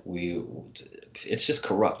that it's just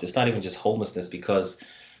corrupt. It's not even just homelessness, because,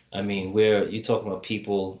 I mean, you're talking about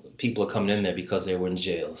people are coming in there because they were in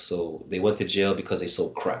jail. So they went to jail because they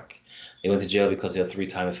sold crack. They went to jail because they're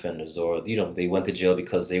 3-time offenders, or, they went to jail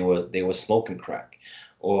because they were smoking crack.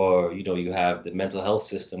 Or, you have the mental health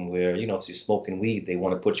system where, if you're smoking weed, they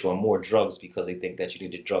want to put you on more drugs because they think that you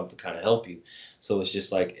need a drug to kind of help you. So it's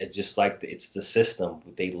it's the system.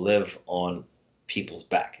 They live on people's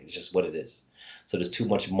back. It's just what it is. So there's too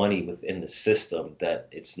much money within the system that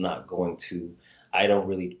it's not going to, I don't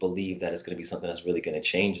really believe that it's going to be something that's really going to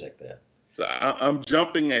change like that. So I'm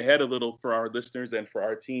jumping ahead a little for our listeners and for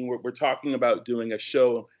our team. We're talking about doing a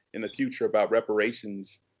show in the future about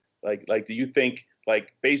reparations. Like, do you think,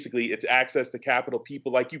 like, basically it's access to capital?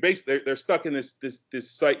 People like you, basically they're stuck in this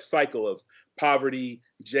cycle of poverty,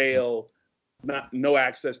 jail, no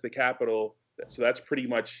access to capital. So that's pretty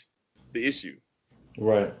much the issue.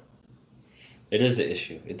 Right. It is an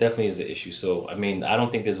issue. It definitely is an issue. So, I mean, I don't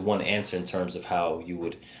think there's one answer in terms of how you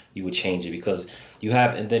would change it, because you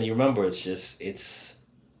have, and then you remember, it's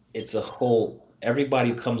a whole, everybody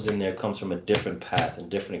who comes in there comes from a different path and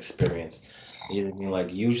different experience. You know what I mean?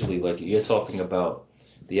 Like, usually, like, you're talking about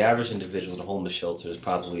the average individual in a homeless shelter is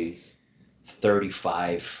probably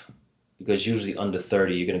 35, because usually under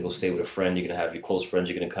 30, you're going to go stay with a friend. You're going to have your close friends.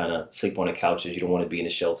 You're going to kind of sleep on the couches. You don't want to be in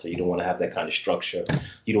a shelter. You don't want to have that kind of structure.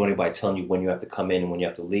 You don't want anybody telling you when you have to come in and when you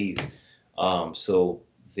have to leave. So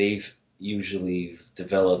they've usually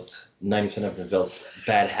developed, 90% of them developed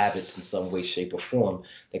bad habits in some way, shape, or form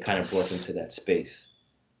that kind of brought them to that space,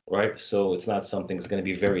 right? So it's not something that's going to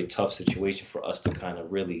be a very tough situation for us to kind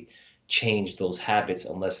of really change those habits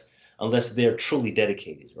unless they're truly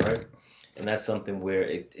dedicated, right? And that's something where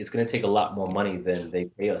it's going to take a lot more money than they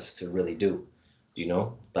pay us to really do,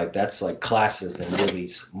 like that's like classes and really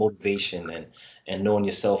motivation and knowing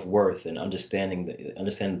your self-worth and understanding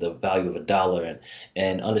the value of a dollar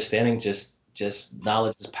and understanding just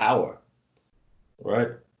knowledge is power,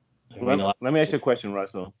 right? Let me ask you a question,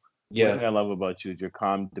 Russell. Yeah. One thing I love about you is your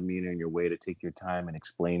calm demeanor and your way to take your time and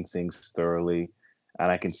explain things thoroughly. And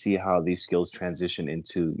I can see how these skills transition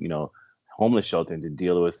into, homeless shelter and to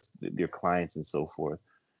deal with your clients and so forth.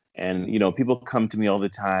 And, people come to me all the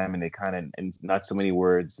time and they kind of, and not so many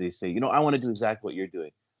words, they say, I want to do exactly what you're doing.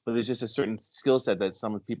 But there's just a certain skill set that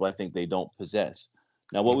some people, I think, they don't possess.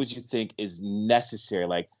 Now, what would you think is necessary?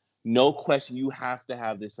 Like, no question, you have to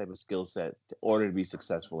have this type of skill set in order to be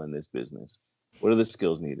successful in this business. What are the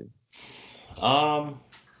skills needed?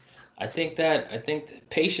 I think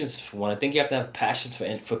patience for one. I think you have to have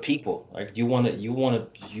passion for people. Like you want to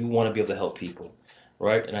be able to help people,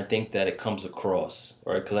 right? And I think that it comes across,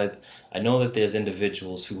 right? Because I know that there's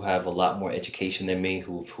individuals who have a lot more education than me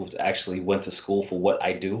who've actually went to school for what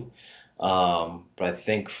I do. But I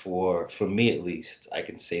think for me at least, I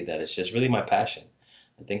can say that it's just really my passion.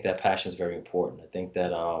 I think that passion is very important. I think that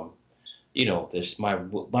there's my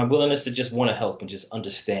willingness to just want to help and just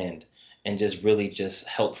understand and just really just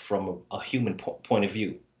help from a human point of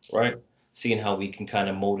view, right? Seeing how we can kind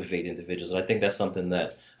of motivate individuals. And I think that's something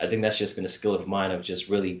that's just been a skill of mine, of just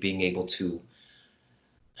really being able to,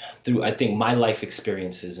 through, I think, my life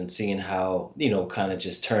experiences and seeing how, kind of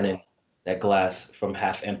just turning that glass from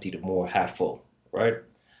half empty to more half full, right?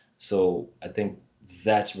 So I think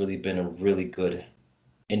that's really been a really good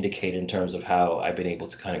indicator in terms of how I've been able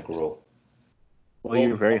to kind of grow. Well,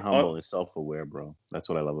 you're very humble and self-aware, bro. That's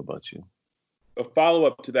what I love about you. A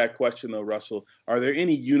follow-up to that question, though, Russell, are there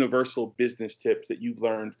any universal business tips that you've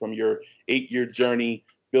learned from your 8-year journey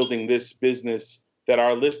building this business that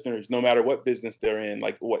our listeners, no matter what business they're in,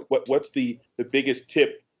 like what's the biggest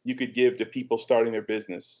tip you could give to people starting their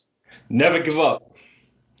business? Never give up.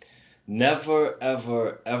 Never,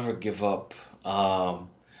 ever, ever give up.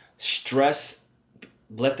 Stress,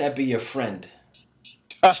 let that be your friend.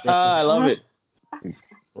 I love it.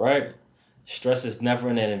 Right? Stress is never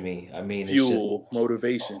an enemy. I mean, fuel, it's just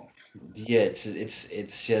motivation. Yeah,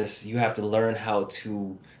 it's just you have to learn how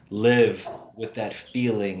to live with that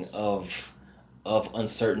feeling of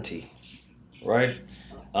uncertainty, right?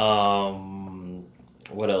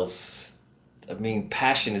 What else? I mean,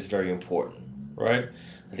 passion is very important, right?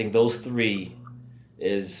 I think those three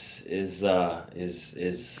are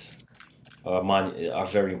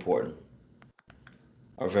very important.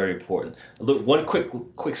 Are very important. Look, one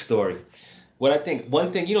quick story. What I think,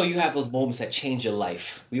 one thing, you have those moments that change your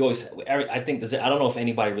life. I think I don't know if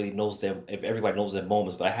anybody really knows them, if everybody knows their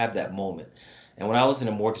moments, but I have that moment. And when I was in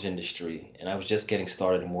the mortgage industry, and I was just getting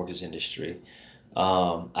started in the mortgage industry,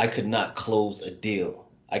 I could not close a deal.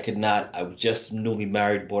 I was just newly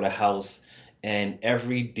married, bought a house, and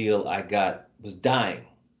every deal I got was dying.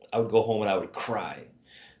 I would go home and I would cry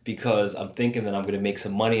because I'm thinking that I'm going to make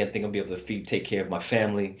some money. I think I'll be able to take care of my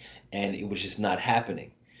family, and it was just not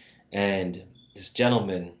happening. And this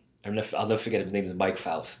gentleman, I'll never forget, his name is Mike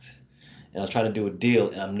Faust. And I was trying to do a deal,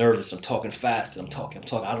 and I'm nervous. I'm talking fast, and I'm talking. I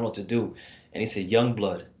don't know what to do. And he said, "Young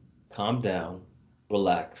blood, calm down,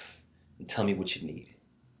 relax, and tell me what you need."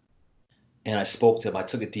 And I spoke to him. I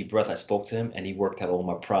took a deep breath. I spoke to him, and he worked out all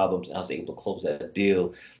my problems. And I was able to close that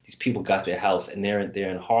deal. These people got their house, and they're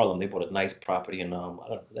in Harlem. They bought a nice property in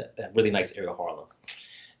that really nice area of Harlem.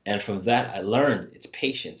 And from that, I learned it's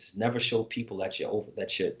patience. Never show people that you're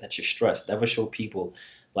stressed. Never show people,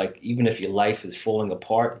 like, even if your life is falling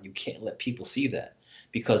apart, you can't let people see that,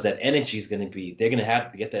 because that energy is going to be, they're going to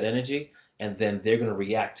have to get that energy, and then they're going to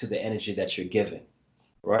react to the energy that you're giving,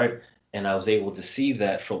 right? And I was able to see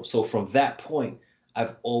that from that point,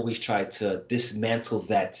 I've always tried to dismantle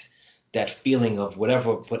that feeling of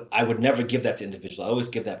whatever, but I would never give that to individuals. I always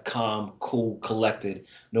give that calm, cool, collected,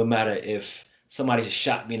 no matter if somebody just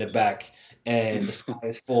shot me in the back and the sky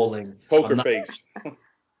is falling. Poker face.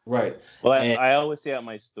 Right. Well, I always say at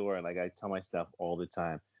my store, like I tell my staff all the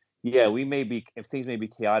time, yeah, if things may be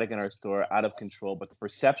chaotic in our store, out of control, but the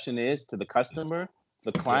perception is to the customer,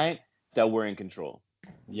 the client, that we're in control.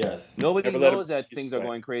 Yes. Nobody knows that things are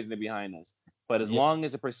going crazy behind us. But as long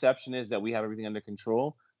as the perception is that we have everything under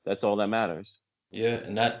control, that's all that matters. Yeah,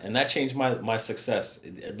 and that changed my success.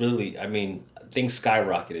 It really, I mean, things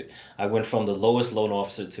skyrocketed. I went from the lowest loan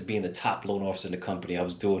officer to being the top loan officer in the company.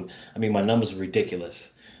 My numbers were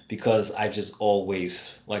ridiculous because I just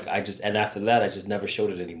always, and after that, I just never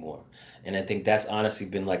showed it anymore. And I think that's honestly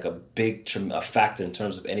been like a big factor in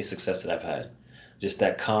terms of any success that I've had. Just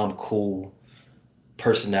that calm, cool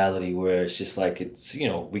personality where it's just like, it's,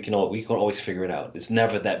 we can always figure it out. It's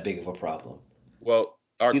never that big of a problem. Well,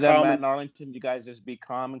 see that, Matt and Arlington? You guys just be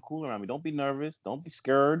calm and cool around me. Don't be nervous. Don't be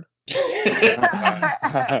scared.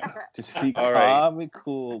 Just be calm and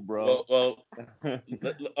cool, bro. Well,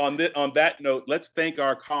 on that note, let's thank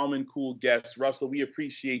our calm and cool guest, Russell. We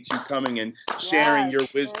appreciate you coming and sharing your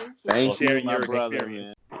wisdom. Thank you, sharing my your brother,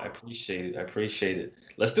 experience. man. I appreciate it.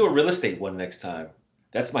 Let's do a real estate one next time.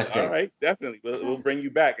 That's my thing. All right, definitely. We'll bring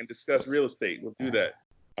you back and discuss real estate. We'll do that.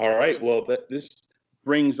 All right. Well, this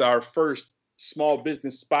brings our first Small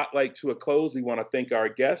Business Spotlight to a close. We want to thank our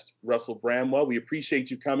guest, Russell Bramwell. We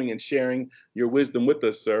appreciate you coming and sharing your wisdom with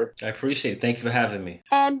us, sir. I appreciate it. Thank you for having me.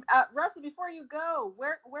 And Russell, before you go,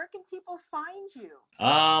 where can people find you?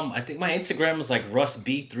 I think my Instagram is like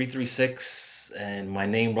RussB336, and my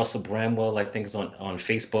name Russell Bramwell, I think, is on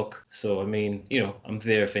Facebook. So I mean, I'm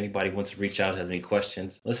there if anybody wants to reach out, has any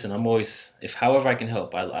questions. Listen, I'm always, however I can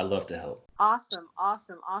help, I love to help. Awesome.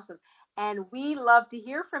 And we love to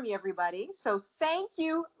hear from you, everybody. So thank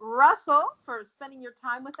you, Russell, for spending your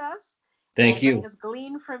time with us. Thank you. Letting us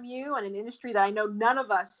glean from you on an industry that I know none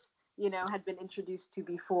of us, had been introduced to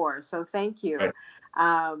before. So thank you. Right.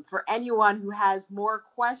 For anyone who has more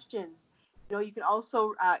questions, you can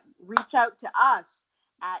also reach out to us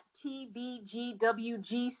at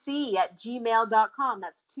tbgwgc@gmail.com.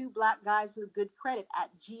 That's two black guys with good credit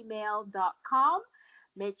 @gmail.com.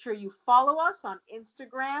 Make sure you follow us on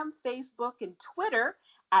Instagram, Facebook, and Twitter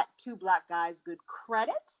at Two Black Guys Good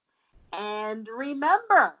Credit. And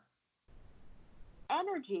remember,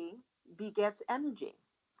 energy begets energy.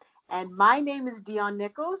 And my name is Dion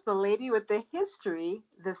Nichols, the lady with the history,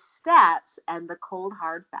 the stats, and the cold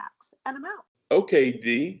hard facts. And I'm out. Okay,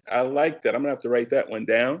 D, I like that. I'm going to have to write that one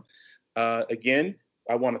down. Again,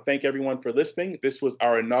 I want to thank everyone for listening. This was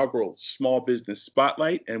our inaugural Small Business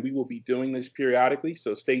Spotlight, and we will be doing this periodically,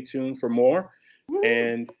 so stay tuned for more. Woo.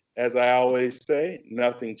 And as I always say,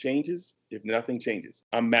 nothing changes if nothing changes.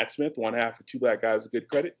 I'm Matt Smith, one half of Two Black Guys with Good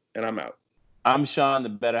Credit, and I'm out. I'm Sean, the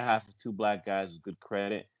better half of Two Black Guys with Good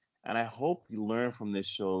Credit. And I hope you learn from this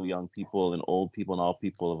show, young people and old people and all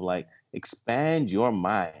people, of like, expand your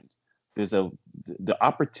mind. The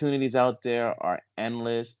opportunities out there are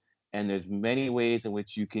endless, and there's many ways in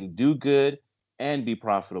which you can do good and be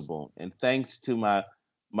profitable. And thanks to my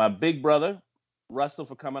big brother, Russell,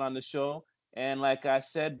 for coming on the show. And like I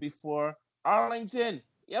said before, Arlington,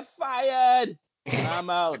 you're fired. And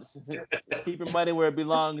I'm out. Keep your money where it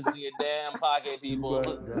belongs, to your damn pocket, people.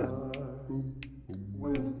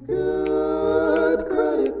 With good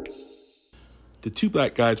credit. The Two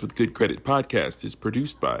Black Guys with Good Credit podcast is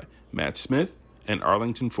produced by Matt Smith and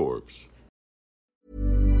Arlington Forbes.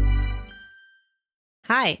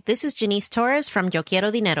 Hi, this is Janice Torres from Yo Quiero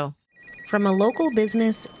Dinero. From a local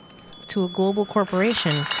business to a global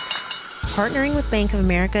corporation, partnering with Bank of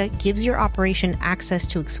America gives your operation access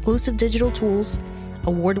to exclusive digital tools,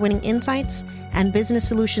 award-winning insights, and business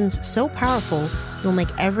solutions so powerful, you'll make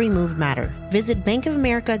every move matter. Visit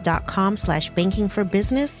bankofamerica.com/banking for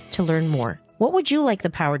business to learn more. What would you like the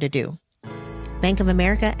power to do? Bank of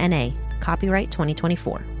America, N.A. Copyright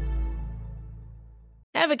 2024.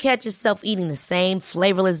 Ever catch yourself eating the same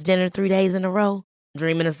flavorless dinner 3 days in a row?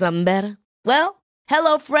 Dreaming of something better? Well,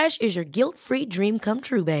 HelloFresh is your guilt-free dream come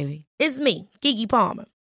true, baby. It's me, Keke Palmer.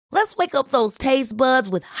 Let's wake up those taste buds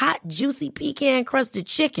with hot, juicy pecan-crusted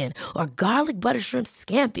chicken or garlic butter shrimp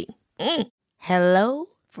scampi. Hello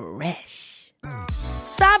Fresh.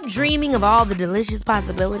 Stop dreaming of all the delicious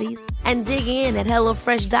possibilities and dig in at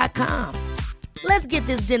HelloFresh.com. Let's get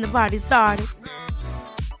this dinner party started.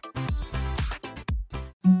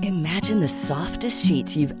 Imagine the softest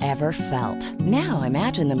sheets you've ever felt. Now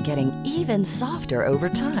imagine them getting even softer over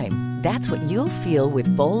time. That's what you'll feel with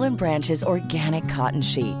Boll & Branch's organic cotton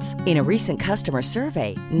sheets. In a recent customer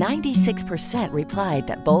survey, 96% replied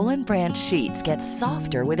that Boll & Branch sheets get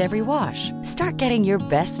softer with every wash. Start getting your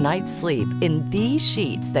best night's sleep in these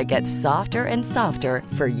sheets that get softer and softer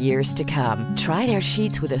for years to come. Try their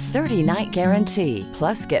sheets with a 30-night guarantee.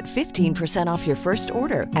 Plus, get 15% off your first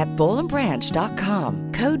order at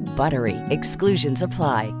bollandbranch.com. Code BUTTERY. Exclusions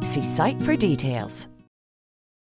apply. See site for details.